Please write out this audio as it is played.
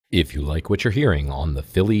If you like what you're hearing on the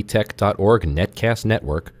PhillyTech.org Netcast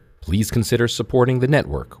network, please consider supporting the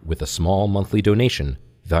network with a small monthly donation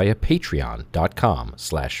via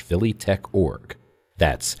patreon.com/PhillyTech.org.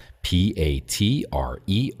 That's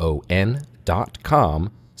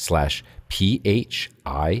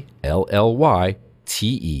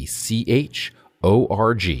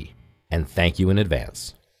patreon.com/PhillyTechorg. And thank you in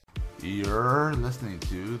advance. You're listening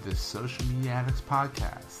to the Social Media Addicts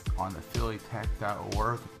podcast on the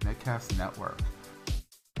PhillyTech.org Netcast network.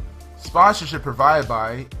 Sponsorship provided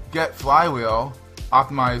by Get Flywheel,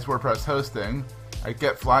 optimized WordPress hosting at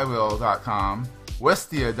getflywheel.com,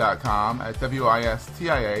 Wistia.com at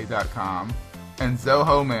wistia.com, and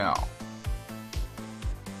Zoho Mail.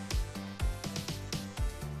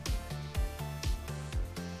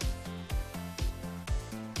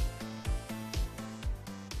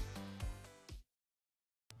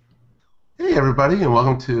 Hey everybody, and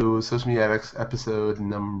welcome to Social Media Addicts episode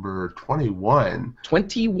number 21.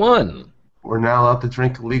 21. We're now allowed to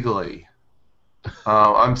drink legally.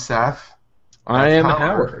 I'm Seth. I am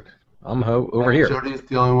Howard. I'm over here. Jody's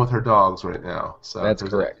dealing with her dogs right now. So that's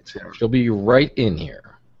correct. She'll be right in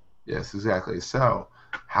here. Yes, exactly. So,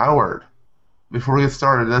 Howard, before we get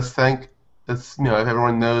started, if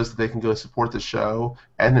everyone knows that they can go support the show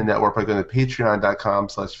and the network by going to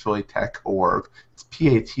patreon.com/PhillyTech.org. It's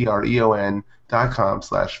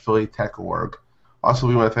patreon.com/PhillyTech.org. Also,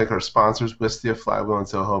 we want to thank our sponsors, Wistia, Flywheel, and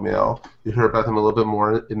Zoho Mail. You'll hear about them a little bit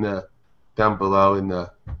more down below in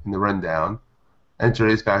the rundown. And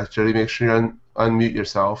Jody's back. Jody, make sure you unmute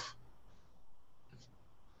yourself.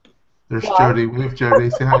 There's Jody. Wave, Jody.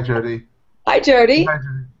 Say hi, Jody. Hi, Jody. Hi,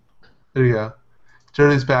 Jody. There you go.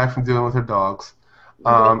 Jody's back from dealing with her dogs.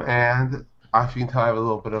 And if you can tell, I have a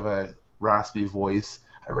little bit of a raspy voice.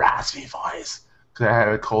 Because I had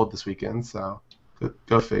a cold this weekend, so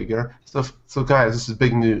go figure. So guys, this is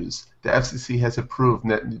big news. The FCC has approved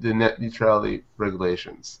the Net Neutrality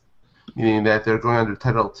regulations, meaning that they're going under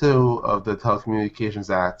Title II of the Telecommunications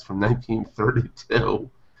Act from 1932,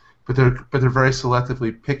 but they're very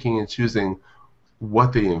selectively picking and choosing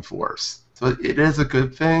what they enforce. So it is a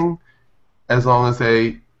good thing, as long as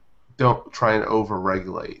they don't try and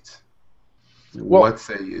over-regulate. What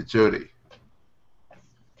say you, Jody?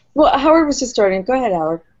 Well, Howard was just starting. Go ahead,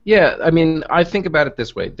 Howard. Yeah, I mean, I think about it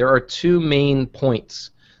this way. There are two main points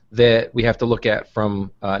that we have to look at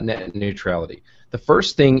from net neutrality. The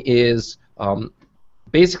first thing is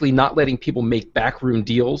basically not letting people make backroom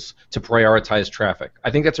deals to prioritize traffic.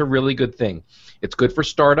 I think that's a really good thing. It's good for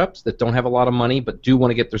startups that don't have a lot of money but do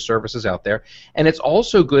want to get their services out there. And it's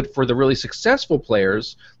also good for the really successful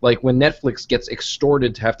players, like when Netflix gets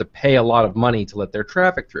extorted to have to pay a lot of money to let their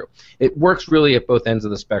traffic through. It works really at both ends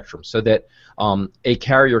of the spectrum, so that a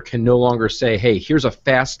carrier can no longer say, hey, here's a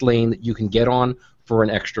fast lane that you can get on for an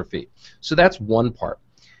extra fee. So that's one part.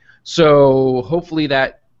 So hopefully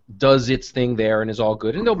that does its thing there and is all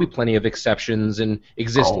good, and there'll be plenty of exceptions and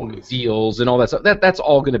existing deals and all that stuff. That's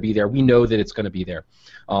all going to be there. We know that it's going to be there.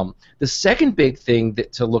 The second big thing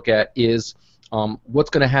to look at is what's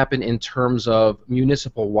going to happen in terms of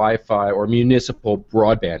municipal Wi-Fi or municipal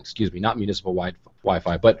broadband. Excuse me, not municipal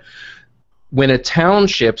Wi-Fi, but when a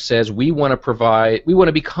township says we want to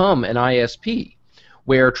become an ISP,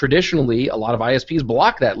 where traditionally a lot of ISPs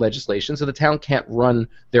block that legislation, so the town can't run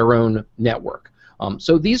their own network.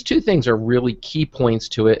 So these two things are really key points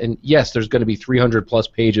to it, and yes, there's going to be 300-plus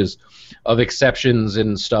pages of exceptions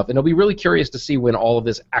and stuff, and it'll be really curious to see when all of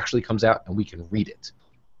this actually comes out and we can read it.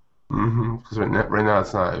 Because right now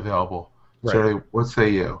it's not available. Right. Jerry, what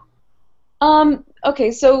say you?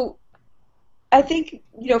 Okay, so I think,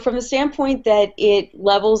 from the standpoint that it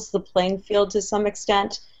levels the playing field to some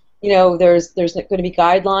extent, there's going to be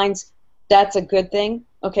guidelines. That's a good thing,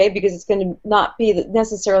 okay, because it's going to not be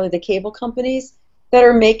necessarily the cable companies that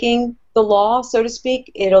are making the law, so to speak.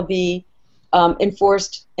 It'll be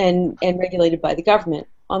enforced and regulated by the government.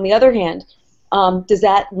 On the other hand, does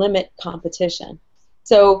that limit competition?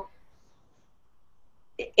 So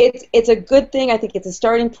it's a good thing. I think it's a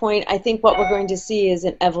starting point. I think what we're going to see is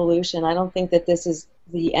an evolution. I don't think that this is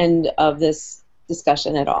the end of this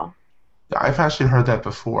discussion at all. I've actually heard that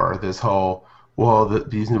before, this whole,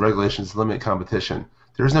 these new regulations limit competition.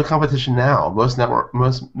 There is no competition now.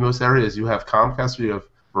 Most areas you have Comcast or you have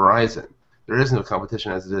Verizon. There is no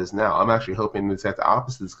competition as it is now. I'm actually hoping the exact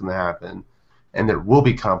opposite is going to happen, and there will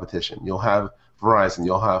be competition. You'll have Verizon,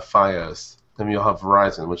 you'll have Fios, then you'll have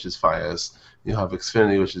Verizon, which is Fios, you'll have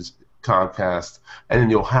Xfinity, which is Comcast, and then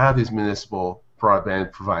you'll have these municipal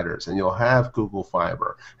broadband providers, and you'll have Google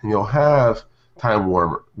Fiber, and you'll have Time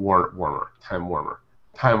Warner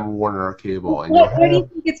Cable. And What do you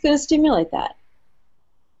think it's going to stimulate that?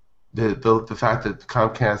 the fact that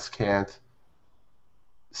Comcast can't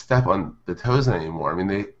step on the toes anymore. I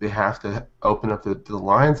mean, they have to open up the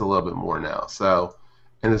lines a little bit more now. So,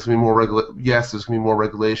 and there's going to be more yes, there's going to be more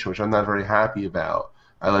regulation, which I'm not very happy about.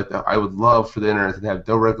 I would love for the internet to have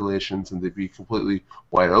no regulations and to be completely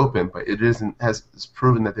wide open, but it's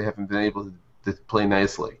proven that they haven't been able to play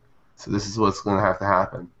nicely. So this is what's going to have to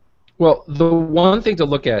happen. Well, the one thing to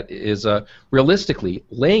look at is realistically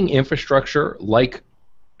laying infrastructure like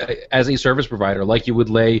as a service provider, like you would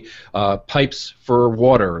lay pipes for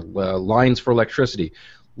water, lines for electricity.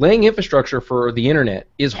 Laying infrastructure for the internet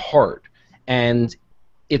is hard, and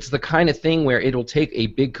it's the kind of thing where it'll take a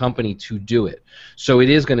big company to do it. So it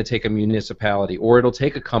is going to take a municipality, or it'll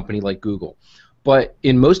take a company like Google. But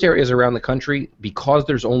in most areas around the country, because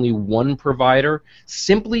there's only one provider,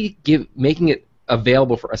 simply making it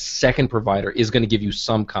available for a second provider is going to give you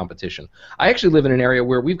some competition. I actually live in an area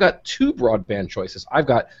where we've got two broadband choices. I've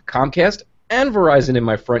got Comcast and Verizon in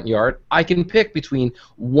my front yard. I can pick between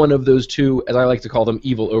one of those two, as I like to call them,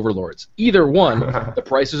 evil overlords. Either one, the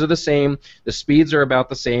prices are the same, the speeds are about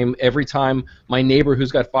the same. Every time my neighbor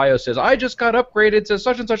who's got Fios says, I just got upgraded to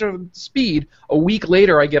such and such a speed, a week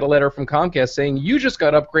later I get a letter from Comcast saying, you just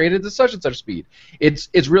got upgraded to such and such speed.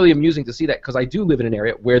 It's really amusing to see that, because I do live in an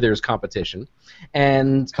area where there's competition.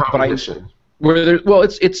 It's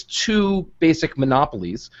two basic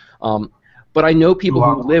monopolies. But I know people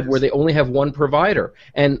who live where they only have one provider,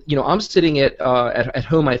 and I'm sitting at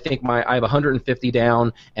home. I think I have 150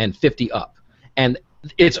 down and 50 up, and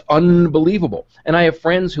it's unbelievable. And I have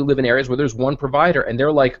friends who live in areas where there's one provider, and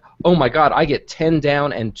they're like, "Oh my God, I get 10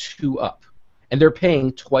 down and 2 up," and they're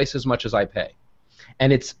paying twice as much as I pay,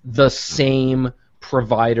 and it's the same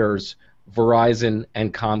providers, Verizon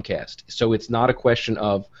and Comcast. So it's not a question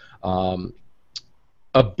of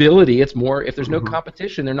ability. It's more, if there's no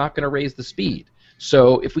competition, they're not going to raise the speed.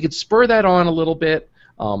 So if we could spur that on a little bit.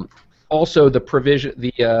 Also, the provision,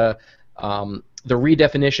 the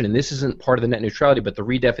redefinition, and this isn't part of the net neutrality, but the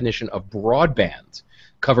redefinition of broadband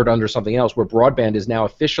covered under something else, where broadband is now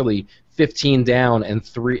officially 15 down and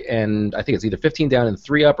 3, and I think it's either 15 down and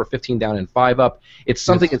 3 up or 15 down and 5 up. It's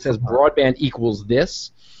something that says broadband equals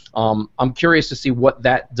this. I'm curious to see what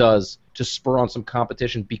that does to spur on some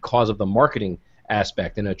competition because of the marketing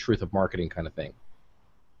aspect and a truth of marketing kind of thing.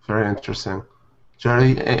 Very interesting.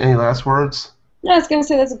 Jody, any last words? No, I was going to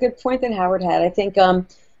say that's a good point that Howard had. I think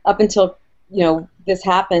up until this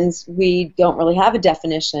happens, we don't really have a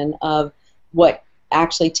definition of what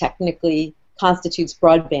actually technically constitutes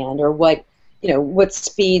broadband, or what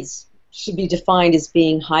speeds should be defined as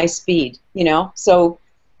being high speed. So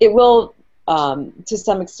it will to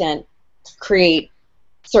some extent create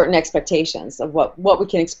certain expectations of what we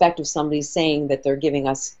can expect of somebody saying that they're giving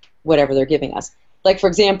us whatever they're giving us. Like, for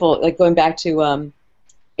example, like going back to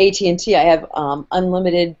AT&T, I have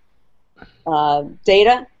unlimited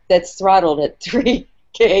data that's throttled at 3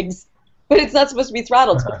 gigs, but it's not supposed to be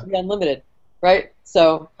throttled, it's supposed to be unlimited, right?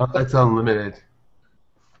 So it's unlimited.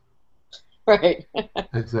 Right.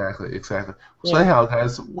 Exactly. So anyhow,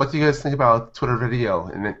 guys, what do you guys think about Twitter video?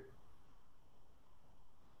 And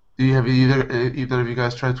do you have either of you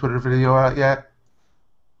guys tried Twitter video out yet?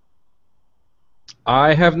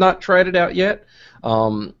 I have not tried it out yet,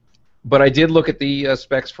 but I did look at the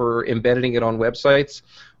specs for embedding it on websites.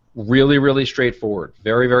 Really, really straightforward.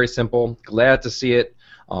 Very, very simple. Glad to see it.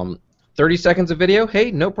 30 seconds of video,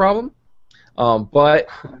 hey, no problem. But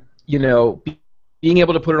being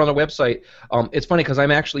able to put it on a website, it's funny because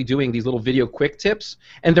I'm actually doing these little video quick tips,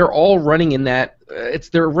 and they're all running in that.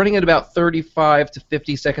 They're running at about 35 to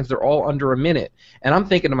 50 seconds. They're all under a minute, and I'm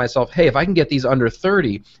thinking to myself, hey, if I can get these under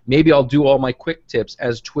 30, maybe I'll do all my quick tips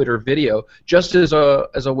as Twitter video, just as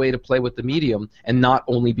a way to play with the medium, and not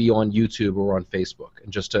only be on YouTube or on Facebook,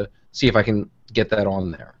 and just to see if I can get that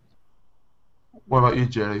on there. What about you,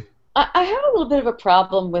 Jody? I have a little bit of a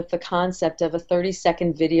problem with the concept of a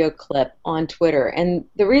 30-second video clip on Twitter, and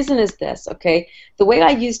the reason is this, okay? The way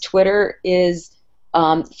I use Twitter is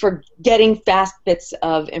for getting fast bits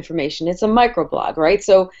of information. It's a microblog, right?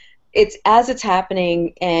 So it's as it's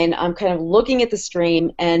happening, and I'm kind of looking at the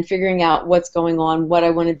stream and figuring out what's going on, what I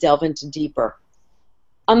want to delve into deeper.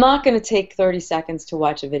 I'm not going to take 30 seconds to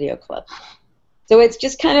watch a video clip. So it's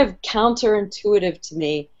just kind of counterintuitive to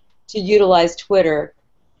me to utilize Twitter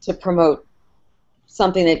to promote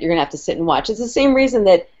something that you're going to have to sit and watch. It's the same reason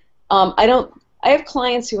that I have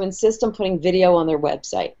clients who insist on putting video on their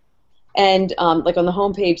website. And like on the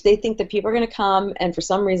homepage, they think that people are going to come and for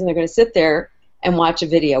some reason they're going to sit there and watch a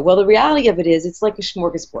video. Well, the reality of it is it's like a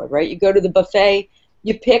smorgasbord, right? You go to the buffet,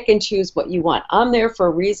 you pick and choose what you want. I'm there for a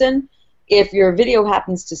reason. If your video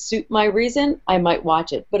happens to suit my reason, I might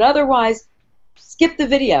watch it. But otherwise, skip the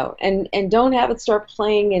video and don't have it start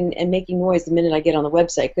playing and making noise the minute I get on the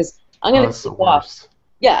website, because I'm going to click off.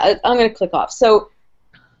 Yeah, I'm going to click off. So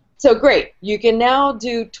great. You can now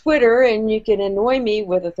do Twitter, and you can annoy me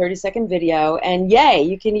with a 30-second video, and yay,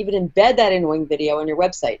 you can even embed that annoying video on your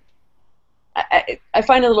website. I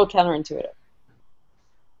find it a little counterintuitive.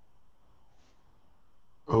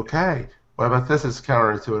 Okay. What about this is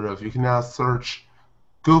counterintuitive? You can now search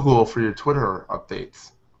Google for your Twitter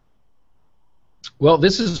updates. Well,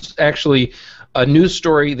 this is actually a news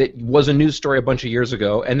story that was a news story a bunch of years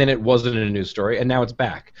ago, and then it wasn't a news story, and now it's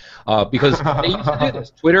back. Because they used to do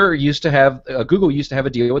this. Google used to have a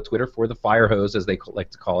deal with Twitter for the fire hose, as they like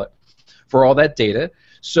to call it, for all that data.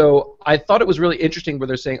 So I thought it was really interesting where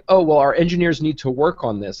they're saying, oh, well, our engineers need to work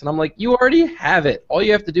on this. And I'm like, you already have it. All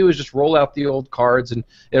you have to do is just roll out the old cards, and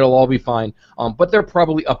it'll all be fine. But they're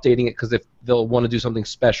probably updating it because they'll want to do something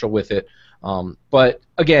special with it. But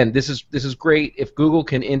again, this is great. If Google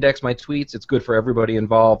can index my tweets, it's good for everybody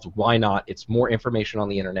involved. Why not? It's more information on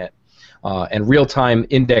the internet, and real-time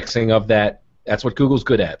indexing of that's what Google's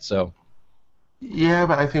good at. So. Yeah,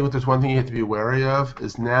 but I think there's one thing you have to be wary of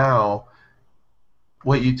is now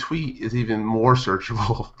what you tweet is even more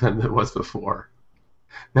searchable than it was before.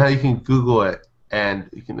 Now you can Google it, and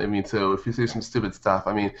you can. I mean, so if you see some stupid stuff,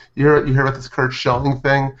 I mean, you hear about this Kurt Schilling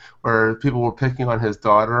thing where people were picking on his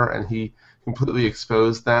daughter, and he completely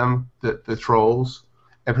exposed them, the trolls,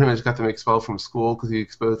 and pretty much got them expelled from school because he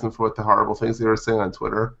exposed them for what the horrible things they were saying on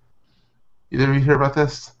Twitter. Either of you hear about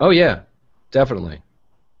this? Oh yeah, definitely.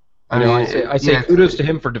 I say kudos to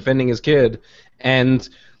him for defending his kid and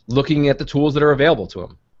looking at the tools that are available to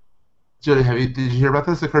him. Jody, did you hear about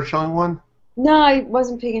this, the Kurt Schilling one? No, I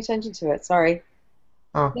wasn't paying attention to it. Sorry.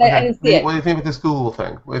 Oh, okay. I didn't see it. What do you think about this Google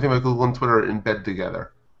thing? What do you think about Google and Twitter in bed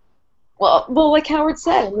together? Well, like Howard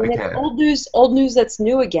said, I mean, it's old news that's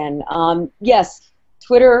new again. Yes,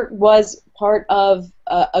 Twitter was part of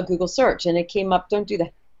a Google search, and it came up. Don't do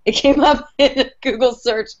that. It came up in a Google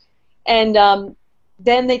search, and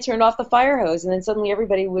then they turned off the fire hose, and then suddenly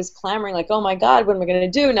everybody was clamoring like, "Oh my God, what am I going to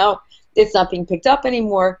do?" Now it's not being picked up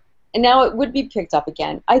anymore, and now it would be picked up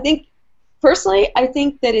again. Personally, I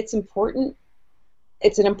think that it's important.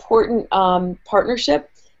 It's an important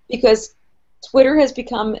partnership because Twitter has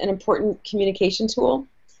become an important communication tool,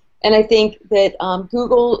 and I think that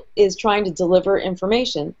Google is trying to deliver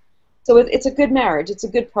information. So it's a good marriage. It's a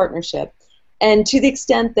good partnership. And to the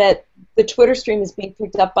extent that the Twitter stream is being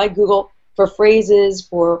picked up by Google for phrases,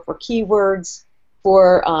 for keywords,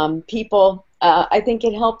 for people, I think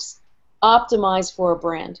it helps optimize for a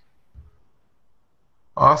brand.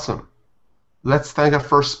 Awesome. Let's thank our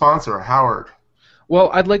first sponsor, Howard. Well,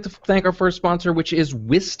 I'd like to thank our first sponsor, which is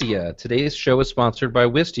Wistia. Today's show is sponsored by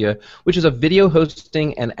Wistia, which is a video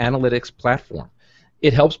hosting and analytics platform.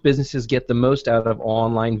 It helps businesses get the most out of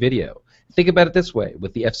online video. Think about it this way.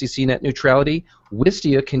 With the FCC Net Neutrality,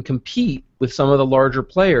 Wistia can compete with some of the larger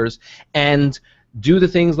players and do the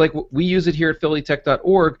things like we use it here at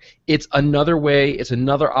PhillyTech.org. It's another way, it's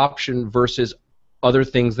another option versus other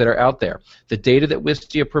things that are out there. The data that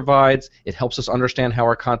Wistia provides, it helps us understand how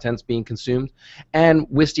our content's being consumed, and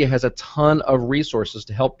Wistia has a ton of resources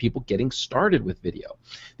to help people getting started with video.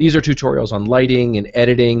 These are tutorials on lighting and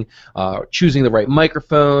editing, choosing the right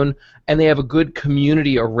microphone, and they have a good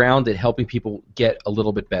community around it helping people get a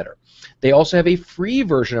little bit better. They also have a free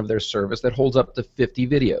version of their service that holds up to 50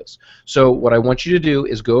 videos. So what I want you to do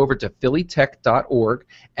is go over to PhillyTech.org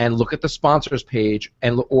and look at the sponsors page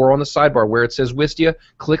or on the sidebar where it says Wistia,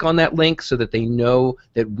 click on that link so that they know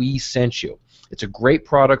that we sent you. It's a great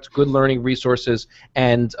product, good learning resources,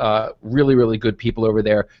 and really, really good people over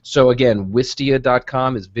there. So again,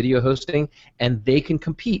 Wistia.com is video hosting, and they can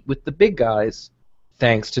compete with the big guys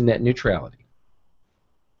thanks to net neutrality.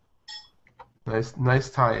 Nice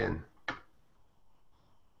tie-in.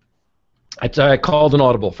 I called an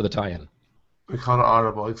audible for the tie-in. We called it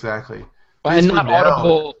audible, exactly. And not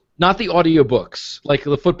audible, not the audiobooks, like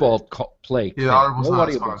the football play. Yeah, Audible's not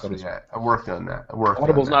a sponsor yet. I'm working on that.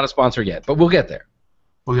 Audible's not a sponsor yet, but we'll get there.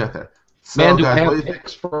 We'll get there. So, Man, do guys, have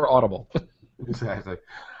picks for Audible. Exactly.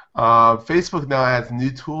 Facebook now adds new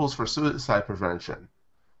tools for suicide prevention.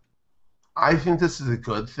 I think this is a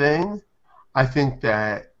good thing. I think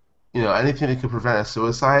that anything that could prevent a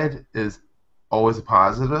suicide is always a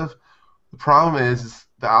positive. The problem is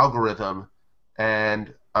the algorithm,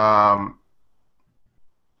 and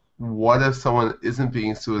what if someone isn't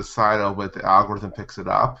being suicidal, but the algorithm picks it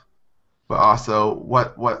up? But also,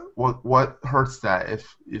 what hurts that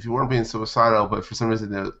if you weren't being suicidal, but for some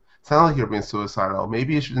reason sound like you're being suicidal.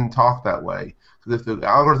 Maybe you shouldn't talk that way. Because if the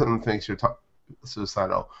algorithm thinks you're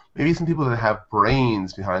suicidal, maybe some people that have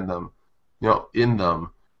brains behind them, in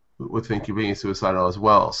them, would think you're being suicidal as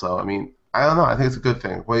well. So, I mean, I don't know. I think it's a good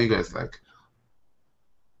thing. What do you guys think?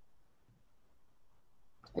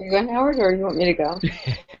 Are you going, Howard, or you want me to go?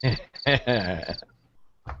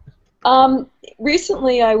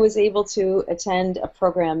 Recently, I was able to attend a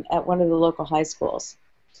program at one of the local high schools.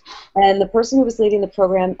 And the person who was leading the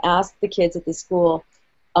program asked the kids at the school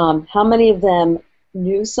how many of them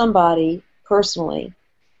knew somebody personally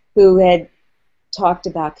who had talked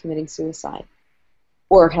about committing suicide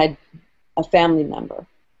or had a family member.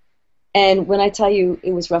 And when I tell you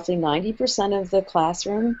it was roughly 90% of the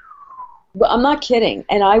classroom, well, I'm not kidding,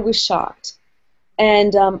 and I was shocked.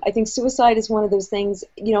 And I think suicide is one of those things,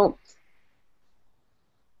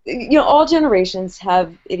 all generations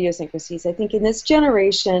have idiosyncrasies. I think in this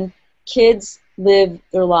generation, kids live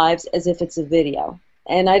their lives as if it's a video.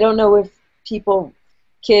 And I don't know if people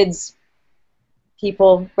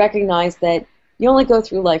recognize that you only go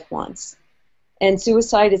through life once. And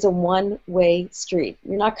suicide is a one-way street.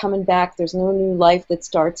 You're not coming back. There's no new life that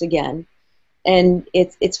starts again. And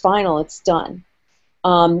it's final. It's done.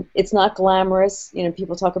 It's not glamorous.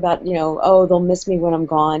 People talk about, oh, they'll miss me when I'm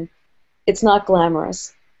gone. It's not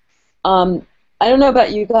glamorous. I don't know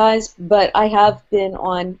about you guys, but I have been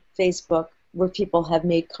on Facebook where people have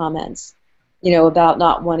made comments, about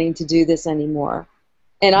not wanting to do this anymore.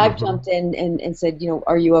 And I've jumped in and said,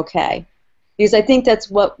 are you okay? Because I think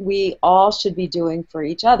that's what we all should be doing for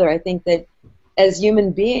each other. I think that as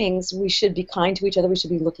human beings, we should be kind to each other. We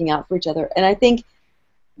should be looking out for each other. And I think,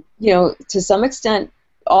 to some extent,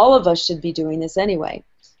 all of us should be doing this anyway.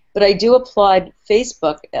 But I do applaud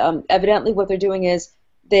Facebook. Evidently what they're doing is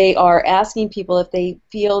they are asking people if they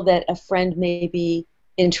feel that a friend may be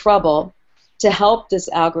in trouble to help this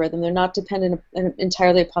algorithm. They're not dependent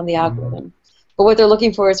entirely upon the algorithm. But what they're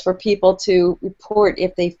looking for is for people to report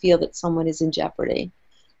if they feel that someone is in jeopardy.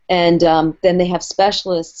 And then they have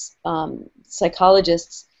specialists,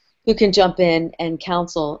 psychologists, who can jump in and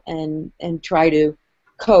counsel and try to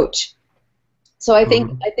coach. So I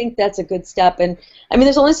think that's a good step. And I mean,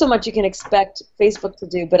 there's only so much you can expect Facebook to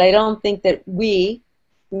do, but I don't think that we,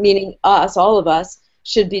 meaning us, all of us,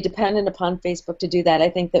 should be dependent upon Facebook to do that. I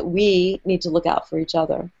think that we need to look out for each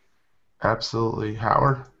other. Absolutely.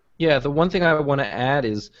 Howard? Yeah, the one thing I want to add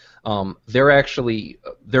is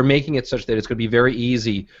they're making it such that it's going to be very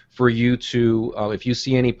easy for you to, if you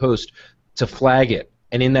see any post, to flag it.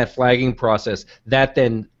 And in that flagging process, that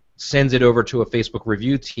then sends it over to a Facebook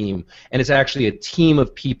review team, and it's actually a team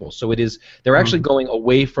of people. So they're actually going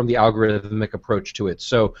away from the algorithmic approach to it.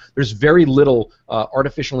 So there's very little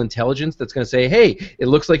artificial intelligence that's going to say, hey, it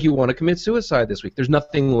looks like you want to commit suicide this week. There's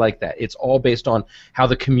nothing like that. It's all based on how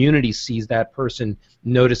the community sees that person,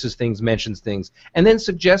 notices things, mentions things, and then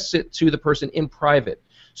suggests it to the person in private.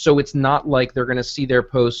 So it's not like they're going to see their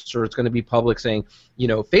posts or it's going to be public saying,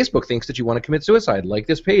 Facebook thinks that you want to commit suicide, like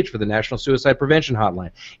this page for the National Suicide Prevention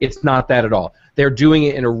Hotline. It's not that at all. They're doing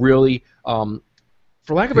it in a really, for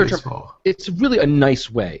lack of a better term, it's really a nice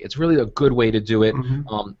way. It's really a good way to do it.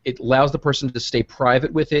 It allows the person to stay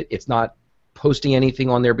private with it. It's not posting anything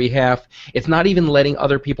on their behalf. It's not even letting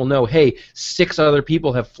other people know, hey, 6 other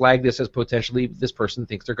people have flagged this as potentially this person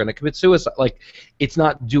thinks they're going to commit suicide. Like, it's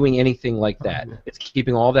not doing anything like that. It's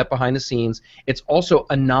keeping all that behind the scenes. It's also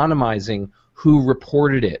anonymizing who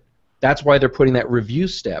reported it. That's why they're putting that review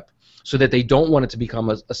step, so that they don't want it to become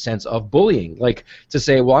a sense of bullying. Like, to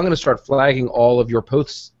say, well, I'm going to start flagging all of your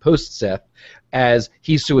posts, Seth, as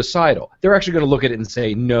he's suicidal. They're actually going to look at it and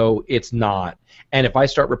say, no, it's not. And if I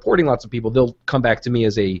start reporting lots of people, they'll come back to me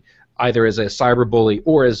as either as a cyberbully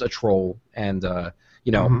or as a troll. And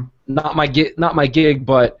not my gig.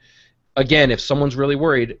 But again, if someone's really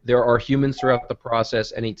worried, there are humans throughout the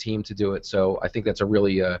process, any team to do it. So I think that's a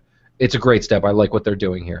really it's a great step. I like what they're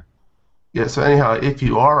doing here. Yeah. So anyhow, if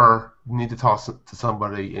you need to talk to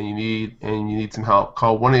somebody and you need some help,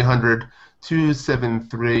 call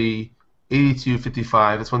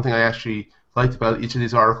 1-800-273-8255. That's one thing I actually liked about each of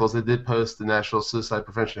these articles. They did post the National Suicide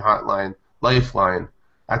Prevention Hotline Lifeline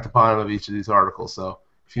at the bottom of each of these articles. So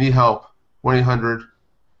if you need help,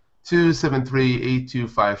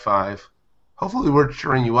 1-800-273-8255. Hopefully we're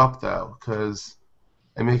cheering you up, though, and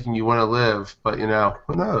making you want to live. But,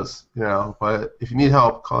 who knows? But if you need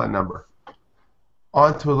help, call that number.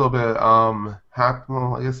 On to a little bit, I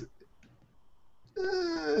guess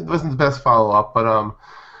it wasn't the best follow-up, but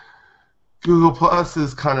Google Plus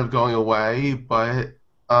is kind of going away, but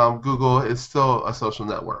Google is still a social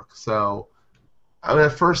network. So when I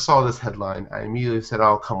first saw this headline, I immediately said,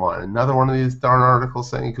 "Oh, come on, another one of these darn articles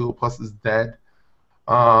saying Google Plus is dead."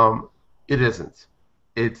 It isn't.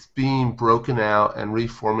 It's being broken out and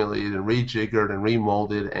reformulated and rejiggered and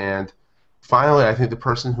remolded, and finally, I think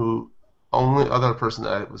the only other person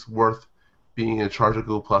that was worth being in charge of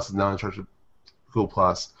Google Plus is now in charge of Google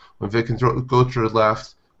Plus. When Vic Gocher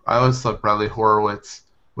left, I always thought Bradley Horowitz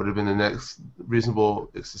would have been the next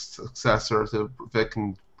reasonable successor to Vic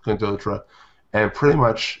and Gocher, and pretty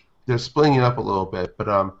much they're splitting it up a little bit.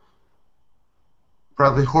 But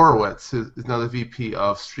Bradley Horowitz is now the VP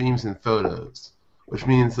of Streams and Photos, which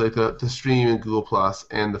means like the stream in Google Plus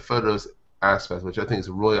and the photos aspect, which I think is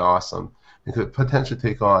really awesome. It could potentially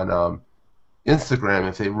take on Instagram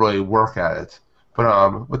if they really work at it.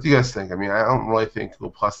 But what do you guys think? I mean, I don't really think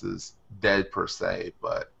Google Plus is dead per se,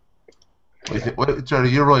 but what do you think? Jody,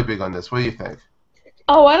 you're really big on this. What do you think?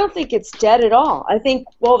 Oh, I don't think it's dead at all. I think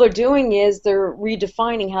all they're doing is they're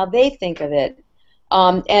redefining how they think of it.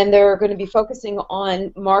 And they're going to be focusing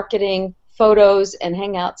on marketing photos and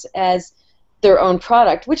Hangouts as their own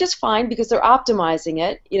product, which is fine because they're optimizing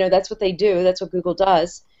it. You know, that's what they do. That's what Google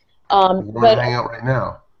does. We're on Hangout right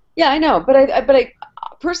now. Yeah, I know. But I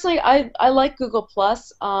personally, I like Google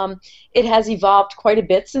Plus. It has evolved quite a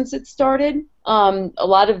bit since it started. A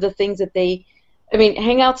lot of the things that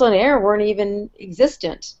Hangouts on Air weren't even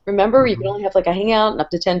existent. Remember, you could only have like a Hangout and up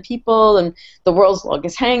to 10 people, and the world's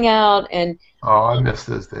longest Hangout. And oh, I miss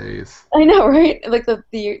those days. I know, right? Like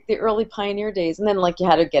the early pioneer days, and then like you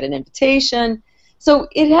had to get an invitation. So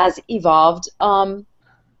it has evolved.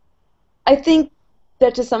 I think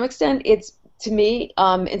that to some extent, to me,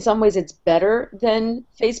 in some ways, it's better than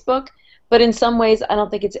Facebook, but in some ways, I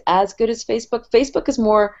don't think it's as good as Facebook. Facebook is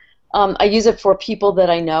more. I use it for people that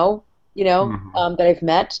I know. That I've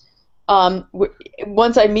met.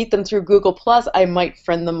 Once I meet them through Google Plus, I might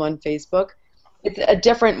friend them on Facebook. It's a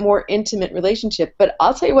different, more intimate relationship. But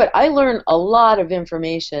I'll tell you what, I learn a lot of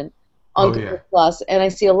information on Google Plus, and I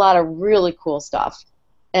see a lot of really cool stuff.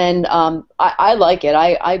 And I like it.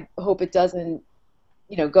 I hope it doesn't,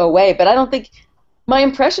 go away. But I don't think my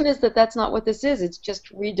impression is that that's not what this is. It's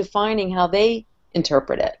just redefining how they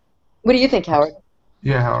interpret it. What do you think, Howard?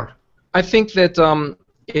 Yeah, Howard. I think that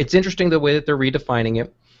it's interesting the way that they're redefining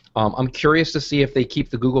it. I'm curious to see if they keep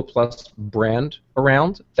the Google Plus brand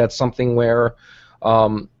around. That's something where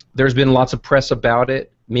there's been lots of press about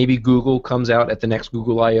it. Maybe Google comes out at the next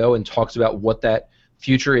Google I/O and talks about what that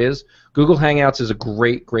future is. Google Hangouts is a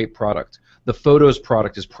great, great product. The Photos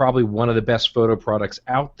product is probably one of the best photo products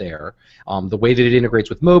out there. The way that it integrates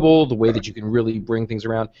with mobile, the way that you can really bring things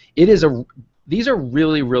around. These are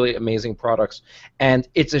really, really amazing products, and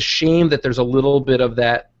it's a shame that there's a little bit of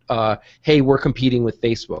that, hey, we're competing with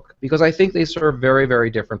Facebook, because I think they serve very, very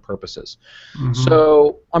different purposes.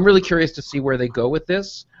 So I'm really curious to see where they go with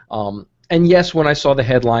this. And yes, when I saw the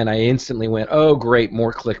headline, I instantly went, oh, great,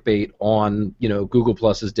 more clickbait on, Google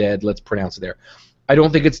Plus is dead, let's pronounce it there. I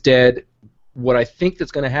don't think it's dead. What I think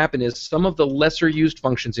that's going to happen is some of the lesser used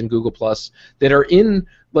functions in Google Plus that are in,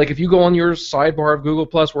 like if you go on your sidebar of Google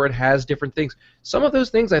Plus where it has different things, some of those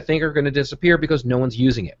things I think are going to disappear because no one's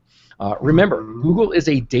using it. Remember, Google is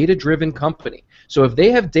a data-driven company. So if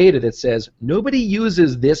they have data that says nobody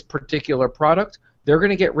uses this particular product, they're going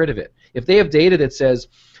to get rid of it. If they have data that says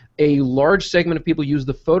a large segment of people use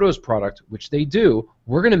the Photos product, which they do,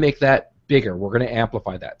 we're going to make that bigger. We're going to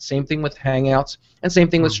amplify that. Same thing with Hangouts and same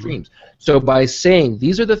thing with Streams. So by saying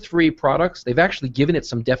these are the three products, they've actually given it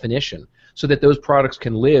some definition so that those products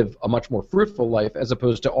can live a much more fruitful life as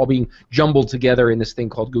opposed to all being jumbled together in this thing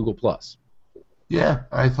called Google Plus. Yeah,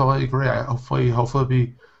 I totally agree. Hopefully it'll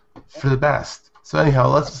be for the best. So anyhow,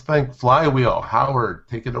 let's just thank Flywheel. Howard,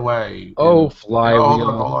 take it away. Oh,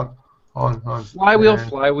 Flywheel. Hold on.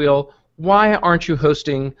 Flywheel. Why aren't you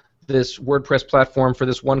hosting this WordPress platform for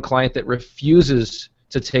this one client that refuses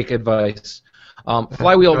to take advice?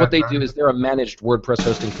 Flywheel, what they do is they're a managed WordPress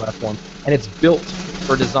hosting platform, and it's built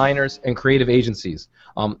for designers and creative agencies.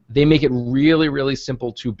 They make it really, really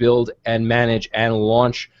simple to build and manage and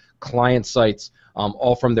launch client sites,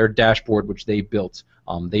 all from their dashboard, which they built.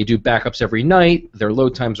 They do backups every night. Their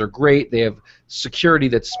load times are great. They have security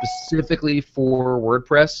that's specifically for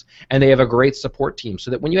WordPress, and they have a great support team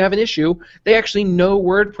so that when you have an issue, they actually know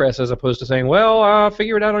WordPress as opposed to saying, well,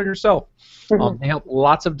 figure it out on yourself. They help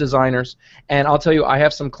lots of designers, and I'll tell you, I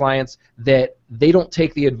have some clients that they don't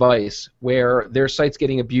take the advice where their site's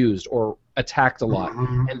getting abused or attacked a lot,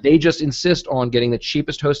 and they just insist on getting the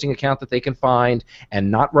cheapest hosting account that they can find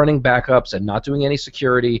and not running backups and not doing any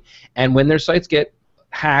security, and when their sites get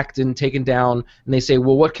hacked and taken down, and they say,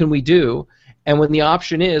 well, what can we do? And when the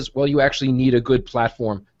option is, well, you actually need a good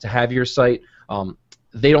platform to have your site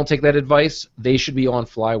they don't take that advice. They should be on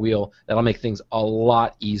Flywheel. That'll make things a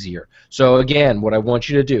lot easier. So again, what I want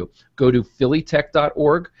you to do, go to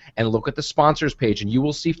PhillyTech.org and look at the sponsors page, and you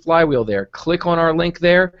will see Flywheel there. Click on our link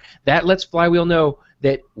there. That lets Flywheel know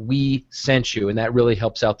that we sent you, and that really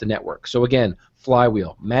helps out the network. So again,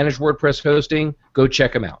 Flywheel, managed WordPress hosting. Go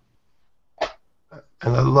check them out.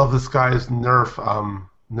 And I love this guy's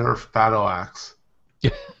Nerf battle axe.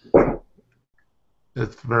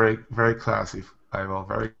 It's very, very classy.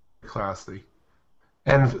 Very classy.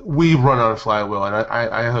 And we run on Flywheel, and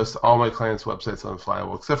I host all my clients' websites on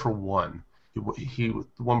Flywheel, except for one.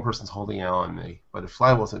 One person's holding out on me, but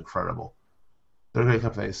Flywheel's incredible. They're a great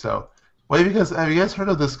company. So, have you guys heard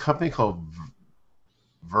of this company called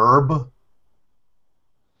Vurb?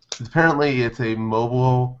 Apparently, it's a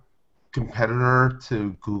mobile competitor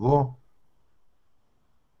to Google.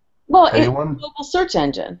 Well, it's a mobile search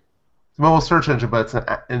engine. It's a mobile search engine, but it's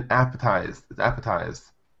appetized. It's appetized.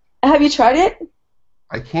 Have you tried it?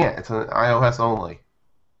 I can't. It's an iOS only.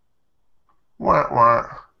 Wah, wah.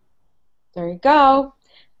 There you go.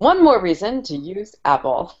 One more reason to use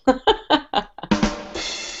Apple.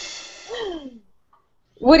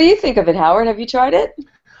 What do you think of it, Howard? Have you tried it?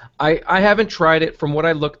 I haven't tried it. From what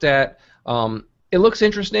I looked at, it looks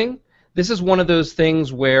interesting. This is one of those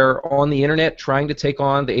things where on the internet trying to take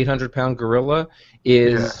on the 800-pound gorilla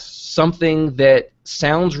is something that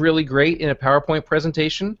sounds really great in a PowerPoint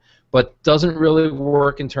presentation, but doesn't really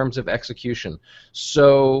work in terms of execution.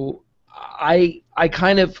 So I'm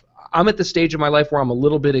at the stage of my life where I'm a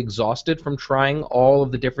little bit exhausted from trying all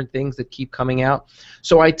of the different things that keep coming out.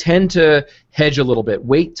 So I tend to hedge a little bit,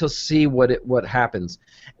 wait to see what happens.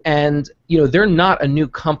 And they're not a new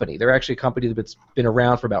company. They're actually a company that's been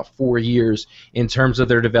around for about 4 years in terms of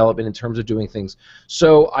their development, in terms of doing things.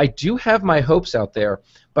 So I do have my hopes out there,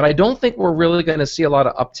 but I don't think we're really going to see a lot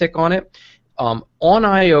of uptick on it. On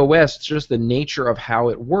iOS, just the nature of how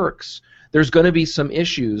it works, there's going to be some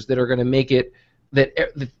issues that are going to make it that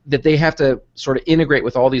they have to sort of integrate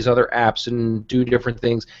with all these other apps and do different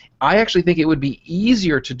things. I actually think it would be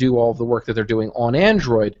easier to do all of the work that they're doing on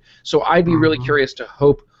Android, so I'd be really curious to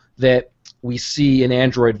hope that we see an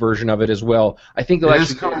Android version of it as well. I think they'll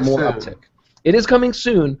actually get more uptick. It is coming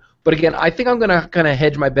soon, but again, I think I'm going to kind of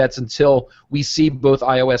hedge my bets until we see both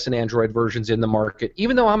iOS and Android versions in the market,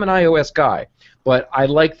 even though I'm an iOS guy, but I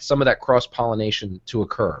like some of that cross-pollination to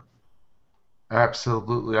occur.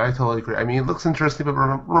 Absolutely, I totally agree. I mean, it looks interesting, but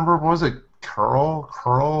remember, what was it, Curl?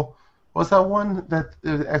 What was that one that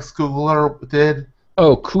ex-Googler did?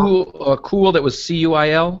 Oh, Cool, that was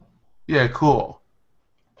Cuil? Yeah, Cool.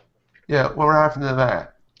 Yeah, what happened to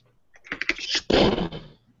that?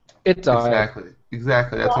 It died.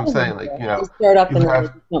 Exactly. That's what I'm saying. Like, you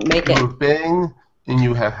have Bing, and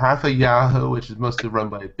you have half of Yahoo, which is mostly run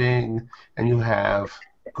by Bing, and you have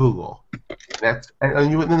Google.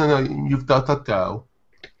 You've DuckDuckGo,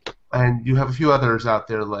 and you have a few others out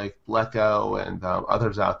there like Bleco and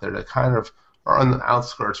others out there that kind of are on the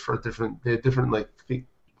outskirts for different like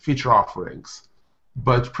feature offerings.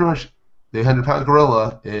 But pretty much the 100-pound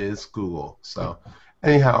gorilla is Google. So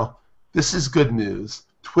anyhow, this is good news.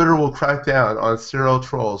 Twitter will crack down on serial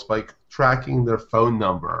trolls by tracking their phone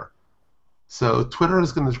number. So Twitter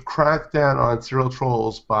is going to crack down on serial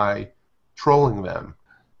trolls by trolling them,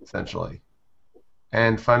 essentially,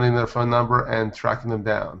 and finding their phone number and tracking them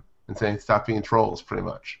down and saying stop being trolls, pretty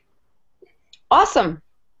much. Awesome.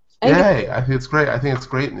 Yay! I think it's great. I think it's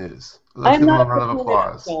great news. Let's give them a round of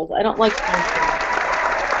applause. I don't like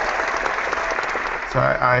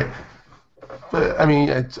So but I mean,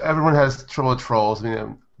 everyone has trouble with trolls. I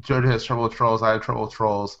mean, Jody has trouble with trolls. I have trouble with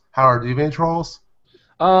trolls. Howard, do you have any trolls?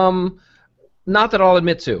 Not that I'll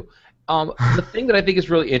admit to. The thing that I think is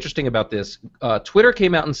really interesting about this, Twitter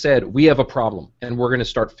came out and said, we have a problem, and we're going to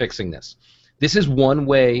start fixing this. This is one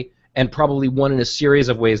way, and probably one in a series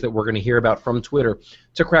of ways that we're going to hear about from Twitter,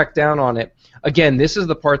 to crack down on it. Again, this is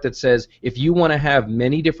the part that says if you want to have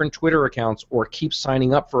many different Twitter accounts or keep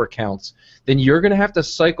signing up for accounts, then you're going to have to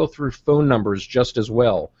cycle through phone numbers just as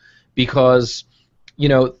well, because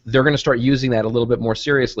they're going to start using that a little bit more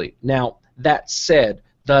seriously. Now, that said,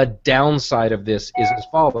 the downside of this is as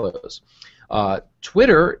follows.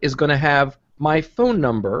 Twitter is going to have my phone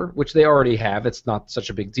number, which they already have. It's not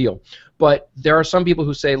such a big deal. But there are some people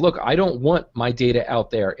who say, look, I don't want my data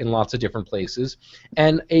out there in lots of different places.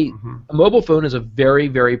 And a mobile phone is a very,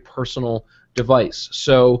 very personal device.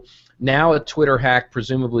 So now a Twitter hack,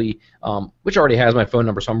 presumably, which already has my phone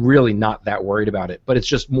number, so I'm really not that worried about it. But it's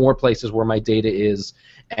just more places where my data is.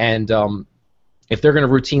 And if they're going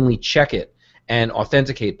to routinely check it and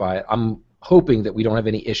authenticate by it, I'm hoping that we don't have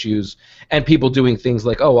any issues, and people doing things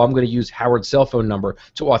like, oh, I'm going to use Howard's cell phone number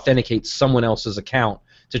to authenticate someone else's account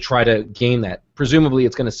to try to gain that. Presumably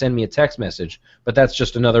it's going to send me a text message, but that's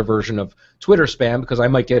just another version of Twitter spam, because I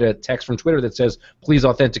might get a text from Twitter that says, please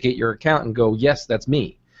authenticate your account, and go, yes, that's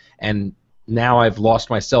me. And now I've lost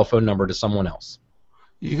my cell phone number to someone else.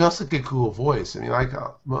 You can also get Google Voice. I mean,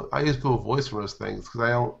 I use Google Voice for those things because I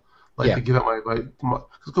don't like to give up my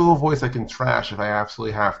because Google Voice I can trash if I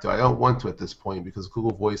absolutely have to. I don't want to at this point because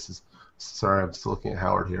Google Voice is. Sorry, I'm still looking at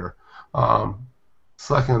Howard here.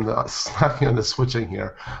 Slacking on the switching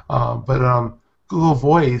here. But Google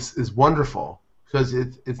Voice is wonderful because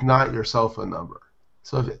it's not your cell phone number.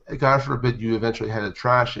 So if, God forbid, you eventually had to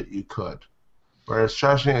trash it, you could. Whereas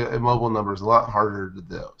trashing a mobile number is a lot harder to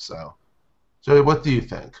do. So, Jody, what do you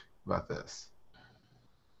think about this?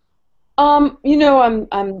 You know,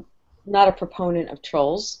 I'm not a proponent of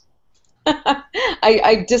trolls.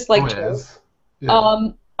 I dislike trolls. Yeah.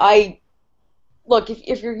 Look,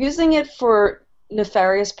 if you're using it for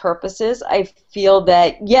nefarious purposes, I feel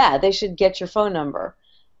that, yeah, they should get your phone number.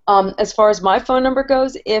 As far as my phone number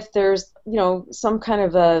goes, if there's, you know, some kind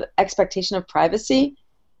of a expectation of privacy,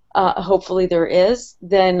 hopefully there is,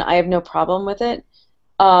 then I have no problem with it.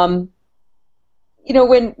 You know,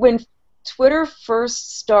 when Twitter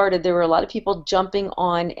first started, there were a lot of people jumping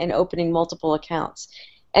on and opening multiple accounts.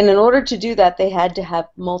 And in order to do that, they had to have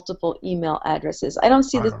multiple email addresses. I don't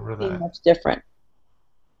see this being much different.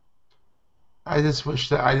 I just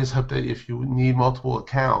hope that if you need multiple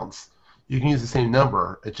accounts, you can use the same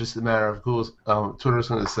number. It's just a matter of Google's, Twitter's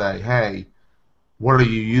going to say, hey, what are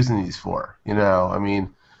you using these for? You know, I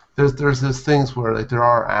mean, there's those things where like there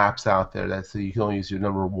are apps out there that say you can only use your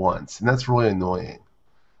number once, and that's really annoying.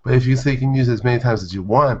 But if you say you can use it as many times as you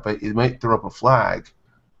want, but it might throw up a flag,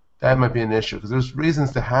 that might be an issue because there's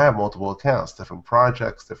reasons to have multiple accounts, different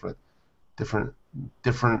projects, different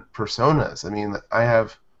personas. I mean, I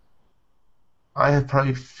have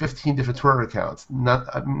probably 15 different Twitter accounts.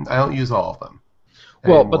 I don't use all of them.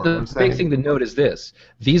 Well, but the big thing to note is this: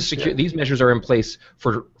 these measures are in place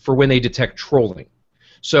for when they detect trolling.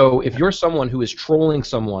 So if you're someone who is trolling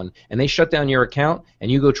someone and they shut down your account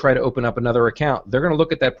and you go try to open up another account, they're going to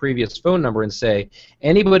look at that previous phone number and say,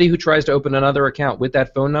 anybody who tries to open another account with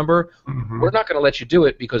that phone number, we're not going to let you do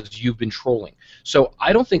it because you've been trolling. So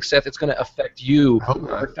I don't think, Seth, it's going to affect you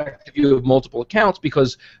or affect if you have multiple accounts,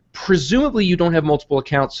 because presumably you don't have multiple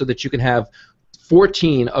accounts so that you can have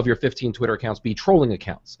 14 of your 15 Twitter accounts be trolling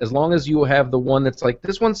accounts. As long as you have the one that's like,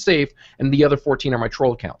 this one's safe, and the other 14 are my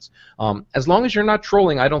troll accounts. As long as you're not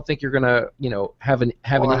trolling, I don't think you're gonna, you know, have an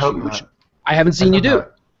issue. Which I haven't seen you do.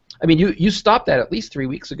 I mean, you stopped that at least 3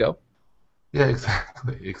 weeks ago. Yeah,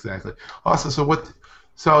 exactly. Also, so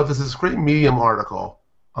there's this great Medium article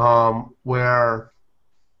where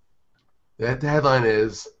the headline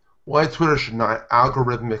is why Twitter should not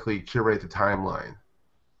algorithmically curate the timeline.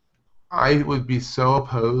 I would be so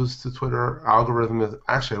opposed to Twitter algorithm.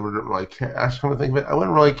 Actually, I wouldn't really care. Actually, come to think of it, I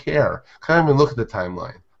wouldn't really care. I don't even look at the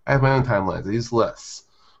timeline. I have my own timelines. I use lists.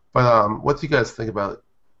 But what do you guys think about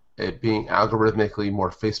it being algorithmically more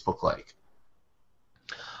Facebook-like?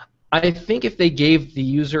 I think if they gave the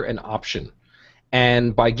user an option,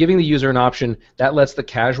 and by giving the user an option, that lets the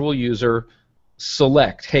casual user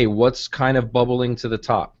select, hey, what's kind of bubbling to the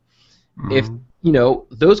top. If you know,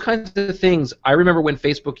 those kinds of things, I remember when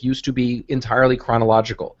Facebook used to be entirely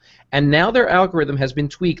chronological. And now their algorithm has been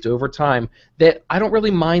tweaked over time that I don't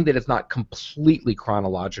really mind that it's not completely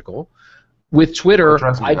chronological. With Twitter,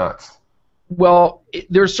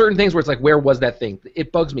 there are certain things where it's like, where was that thing?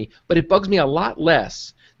 It bugs me. But it bugs me a lot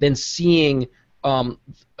less than seeing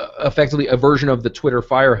effectively a version of the Twitter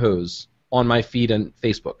fire hose on my feed on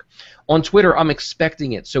Facebook. On Twitter, I'm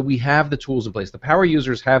expecting it. So we have the tools in place. The power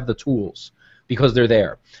users have the tools because they're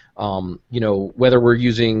there. You know, whether we're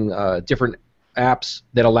using different apps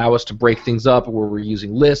that allow us to break things up, or we're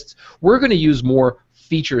using lists, we're going to use more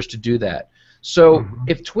features to do that. So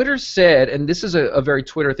if Twitter said, and this is a very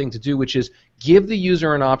Twitter thing to do, which is give the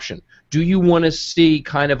user an option. Do you want to see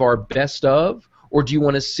kind of our best of, or do you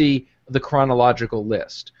want to see the chronological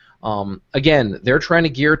list? Again, they're trying to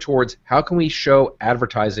gear towards how can we show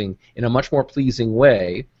advertising in a much more pleasing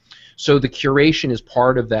way. So the curation is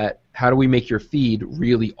part of that. How do we make your feed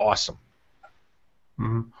really awesome?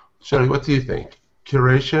 Jody, what do you think?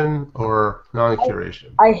 Curation or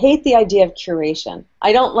non-curation? I hate the idea of curation.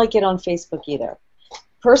 I don't like it on Facebook either.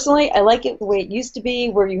 Personally, I like it the way it used to be,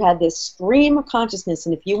 where you had this stream of consciousness,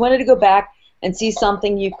 and if you wanted to go back and see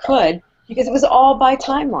something, you could, because it was all by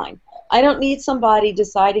timeline. I don't need somebody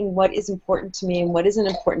deciding what is important to me and what isn't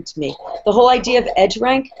important to me. The whole idea of edge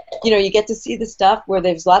rank, you get to see the stuff where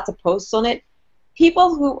there's lots of posts on it.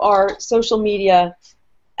 People who are social media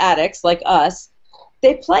addicts like us,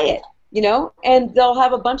 they play it, and they'll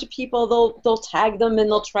have a bunch of people, they'll tag them and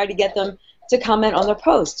they'll try to get them to comment on their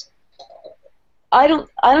post. I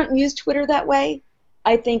don't use Twitter that way.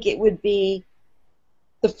 I think it would be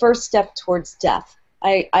the first step towards death.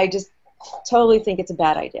 I just totally think it's a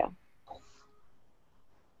bad idea.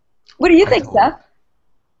 What do you think, Seth?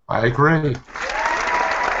 I agree.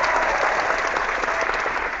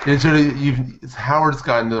 Yeah, Jody, Howard's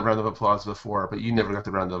gotten the round of applause before, but you never got the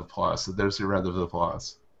round of applause, so there's your round of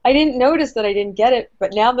applause. I didn't notice that I didn't get it,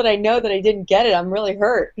 but now that I know that I didn't get it, I'm really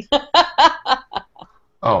hurt.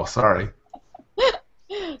 Oh, sorry.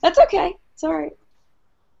 That's okay. It's all right.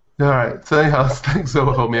 All right. So anyhow, let's thank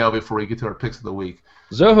Zoho Mail before we get to our picks of the week.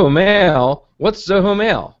 Zoho Mail? What's Zoho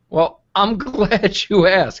Mail? Well, I'm glad you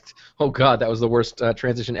asked. Oh, God, that was the worst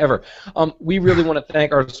transition ever. We really want to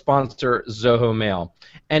thank our sponsor, Zoho Mail.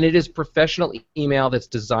 And it is professional email that's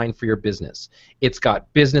designed for your business. It's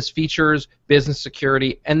got business features, business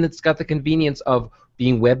security, and it's got the convenience of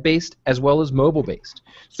being web-based as well as mobile-based.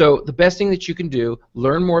 So the best thing that you can do,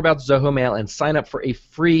 learn more about Zoho Mail and sign up for a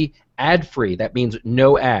free, ad-free, that means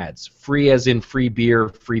no ads, free as in free beer,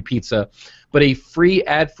 free pizza, but a free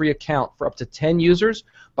ad-free account for up to 10 users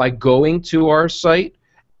by going to our site,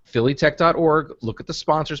 PhillyTech.org, look at the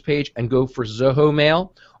sponsors page, and go for Zoho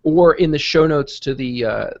Mail, or in the show notes to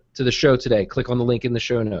the show today. Click on the link in the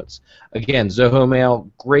show notes. Again, Zoho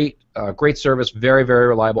Mail, great service, very, very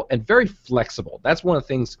reliable, and very flexible. That's one of the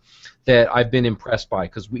things that I've been impressed by,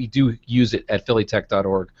 because we do use it at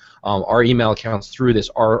PhillyTech.org. Our email accounts through this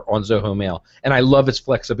are on Zoho Mail, and I love its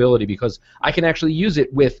flexibility because I can actually use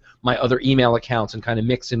it with my other email accounts and kind of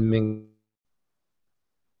mix and mingle.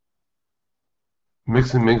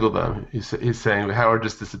 Mix and mingle them. He's saying Howard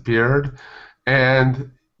just disappeared,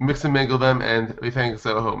 and mix and mingle them, and we thank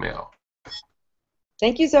Zoho Mail.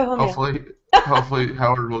 Thank you, Zoho Mail. Hopefully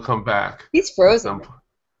Howard will come back. He's frozen.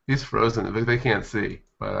 He's frozen. They can't see,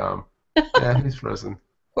 but yeah, he's frozen.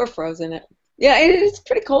 We're frozen. Yeah, it's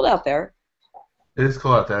pretty cold out there. It is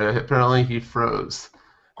cold out there. Apparently he froze.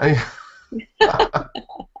 Poor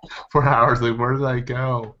Howard's like, where did I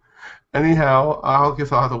go? Anyhow, I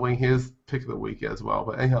guess I'll have to wing his pick of the week as well.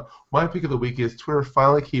 But anyhow, my pick of the week is Twitter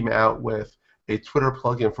finally came out with a Twitter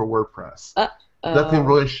plugin for WordPress. Nothing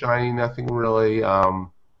really shiny, nothing really.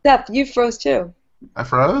 Seth, you froze too. I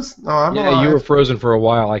froze? No, I'm alive. Yeah, you were frozen for a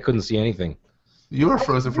while. I couldn't see anything. You were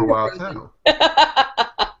frozen for a while too.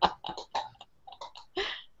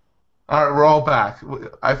 All right, we're all back.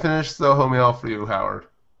 I finished Zoho Mail for you, Howard.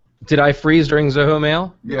 Did I freeze during Zoho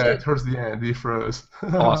Mail? Yeah, towards the end, he froze.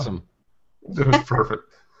 Awesome. It was perfect.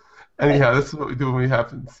 Anyhow, this is what we do when it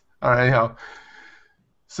happens. All right, anyhow.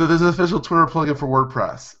 So there's an official Twitter plugin for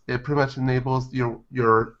WordPress. It pretty much enables your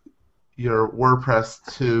WordPress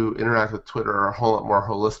to interact with Twitter a whole lot more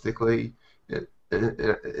holistically.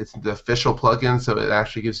 It's the official plugin, so it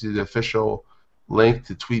actually gives you the official link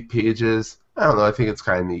to tweet pages. I don't know. I think it's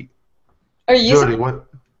kind of neat. Are you Jody,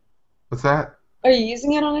 what's that? Are you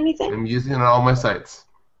using it on anything? I'm using it on all my sites.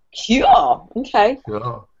 Cool. Okay.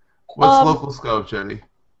 Cool. What's Localscope, Jody?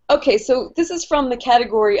 Okay, so this is from the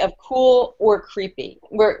category of cool or creepy,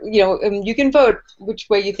 where you can vote which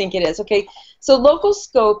way you think it is. Okay, so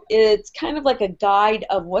Localscope, it's kind of like a guide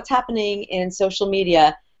of what's happening in social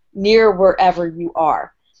media near wherever you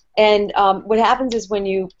are. And what happens is when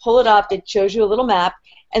you pull it up, it shows you a little map,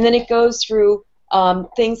 and then it goes through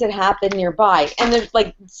things that happen nearby. And there's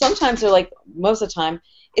sometimes they're most of the time,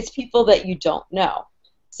 it's people that you don't know.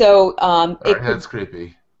 So that's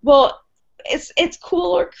creepy. Well, it's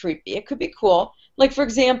cool or creepy. It could be cool. Like, for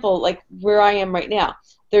example, like where I am right now,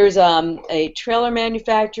 there's a trailer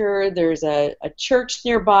manufacturer, there's a church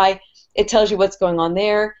nearby. It tells you what's going on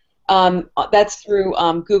there. That's through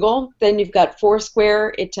Google. Then you've got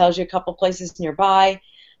Foursquare. It tells you a couple places nearby.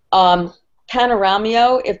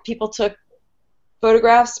 Panoramio, if people took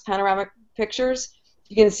photographs, panoramic pictures,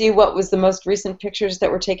 you can see what was the most recent pictures that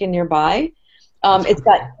were taken nearby. It's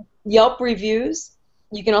got Yelp reviews.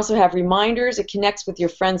 You can also have reminders. It connects with your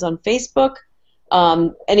friends on Facebook.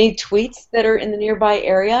 Any tweets that are in the nearby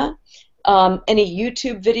area. Any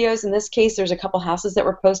YouTube videos. In this case, there's a couple houses that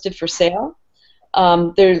were posted for sale.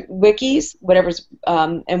 There's wikis, whatever's,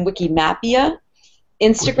 and Wikimapia.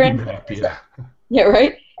 Instagram. Wikimapia. Yeah,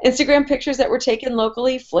 right? Instagram pictures that were taken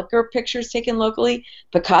locally. Flickr pictures taken locally.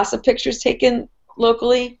 Picasa pictures taken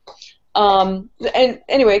locally. And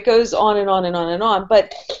anyway, it goes on and on and on and on.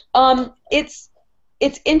 But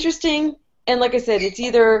it's interesting. And like I said, it's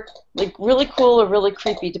either like really cool or really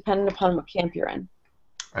creepy, depending upon what camp you're in.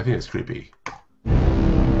 I think it's creepy.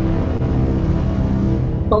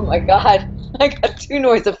 Oh my God, I got 2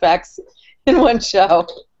 noise effects in one show.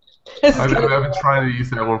 I've been trying to use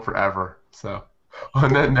that one forever. So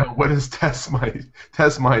on that note, what is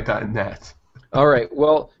testmy.net? All right.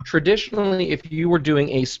 Well, traditionally, if you were doing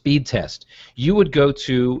a speed test, you would go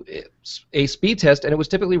to a speed test, and it was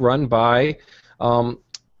typically run by,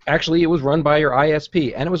 actually, it was run by your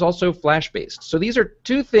ISP, and it was also flash-based. So these are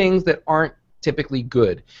 2 things that aren't typically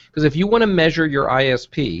good, because if you want to measure your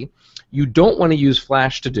ISP, you don't want to use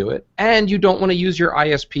flash to do it, and you don't want to use your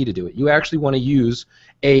ISP to do it. You actually want to use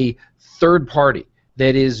a third party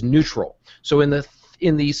that is neutral. So in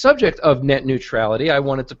the subject of net neutrality, I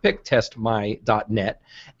wanted to pick testmy.net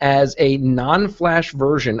as a non-flash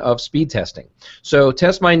version of speed testing. So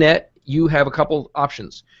testmy.net, you have a couple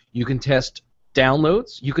options. You can test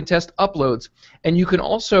downloads, you can test uploads, and you can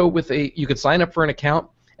also you can sign up for an account,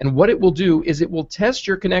 and what it will do is it will test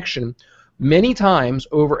your connection many times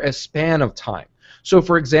over a span of time. So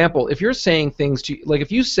for example, if you're saying things to, like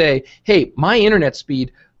if you say, hey, my internet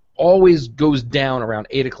speed always goes down around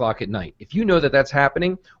 8 o'clock at night. If you know that that's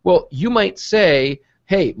happening, well, you might say,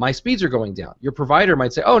 hey, my speeds are going down. Your provider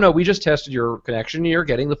might say, oh, no, we just tested your connection and you're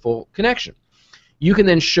getting the full connection. You can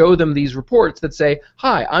then show them these reports that say,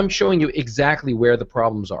 hi, I'm showing you exactly where the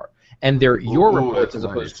problems are. And they're your reports as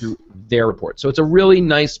opposed to their reports. So it's a really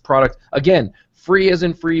nice product. Again, free as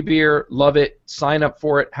in free beer. Love it. Sign up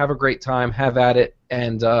for it. Have a great time. Have at it.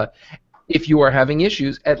 And if you are having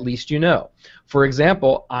issues, at least you know. For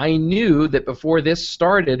example, I knew that before this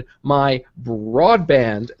started, my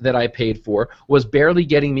broadband that I paid for was barely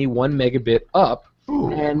getting me 1 megabit up,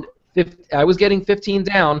 and I was getting 15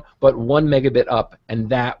 down, but 1 megabit up, and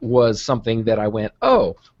that was something that I went,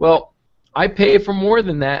 oh, well, I pay for more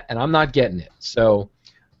than that, and I'm not getting it. So,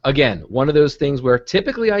 again, one of those things where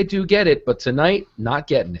typically I do get it, but tonight, not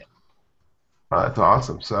getting it. That's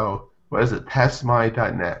awesome. So, what is it?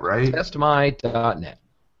 Testmy.net, right? Testmy.net.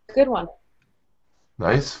 Good one.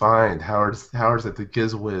 Nice find. Howard's at the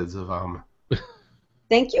gizwiz of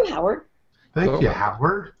Thank you, Howard. Thank you,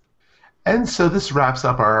 Howard. And so this wraps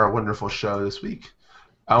up our wonderful show this week.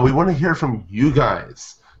 We want to hear from you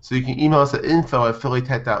guys. So you can email us at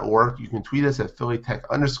info@PhillyTech.org. You can tweet us at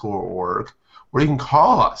PhillyTech_org. Or you can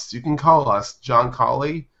call us. You can call us. John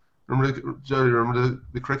Colley. Jody, remember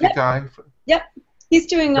the cricket guy? Yep. He's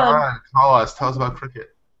doing... John, call us. Tell us about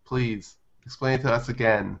cricket. Please. Explain it to us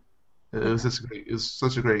again. It was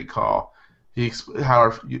such a great call.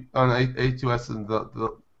 Howard on A2S and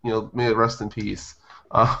may it rest in peace.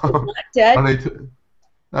 Not dead.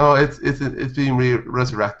 No, it's being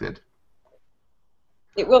resurrected.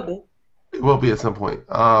 It will be. It will be at some point.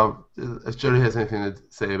 If Jody has anything to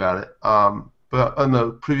say about it. But on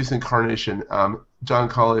the previous incarnation, John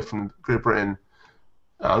Colley from Great Britain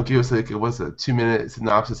gave us a 2-minute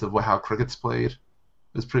synopsis of how cricket's played.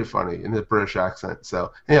 It was pretty funny in the British accent.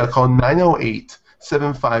 So, anyhow, call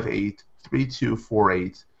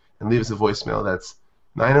 908-758-3248 and leave us a voicemail. That's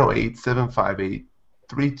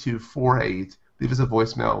 908-758-3248. Leave us a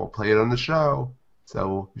voicemail. We'll play it on the show.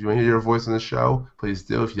 So, if you want to hear your voice on the show, please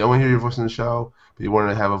do. If you don't want to hear your voice on the show, but you want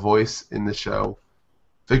to have a voice in the show,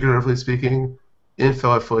 figuratively speaking,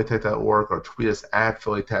 info@PhillyTech.org or tweet us at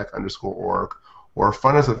PhillyTech_org or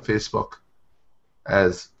find us on Facebook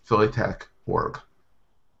as PhillyTech.org.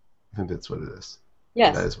 I think that's what it is.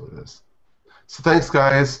 Yes. That is what it is. So thanks,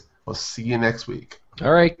 guys. We'll see you next week.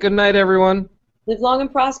 All right. Good night, everyone. Live long and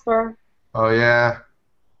prosper. Oh, yeah.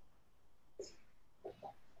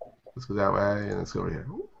 Let's go that way, and let's go over here.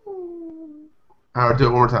 All right, do it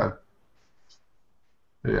one more time.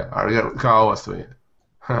 Yeah, all right, we got to call us to it.